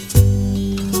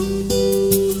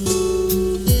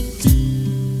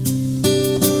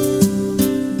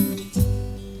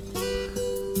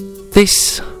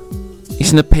This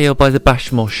is an appeal by the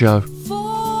Bashmore Show.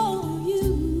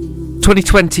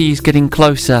 2020 is getting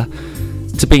closer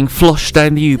to being flushed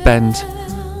down the U-bend.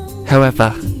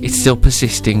 However, it's still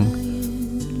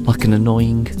persisting like an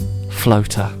annoying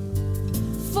floater.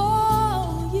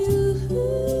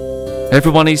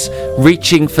 Everyone is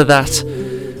reaching for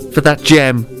that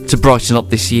gem to brighten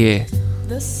up this year.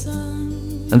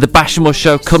 And the Bashmore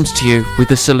Show comes to you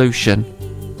with a solution.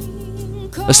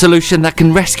 A solution that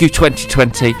can rescue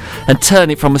 2020 and turn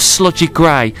it from a sludgy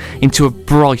grey into a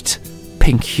bright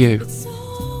pink hue.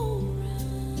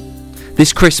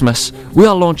 This Christmas, we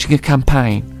are launching a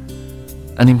campaign.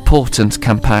 An important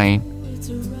campaign.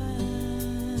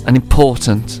 An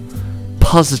important,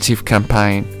 positive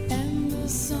campaign.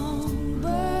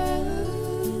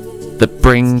 The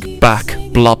Bring Back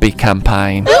Blobby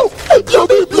campaign.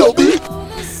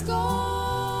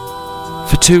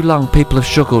 For too long, people have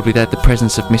struggled without the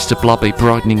presence of Mr. Blobby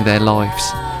brightening their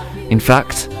lives. In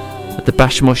fact, at the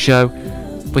Bashmore Show,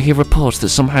 we hear reports that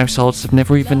some households have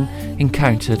never even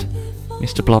encountered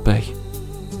Mr. Blobby.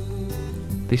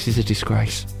 This is a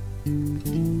disgrace.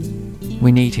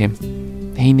 We need him.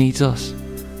 He needs us.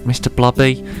 Mr.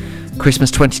 Blobby,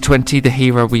 Christmas 2020, the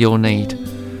hero we all need.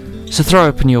 So throw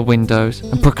open your windows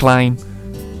and proclaim,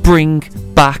 Bring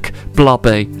Back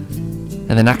Blobby,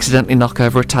 and then accidentally knock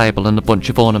over a table and a bunch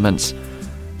of ornaments,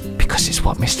 because it's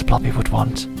what Mr. Blobby would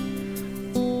want.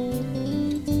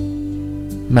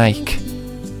 Make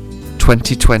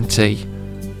 2020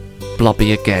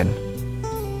 Blobby again.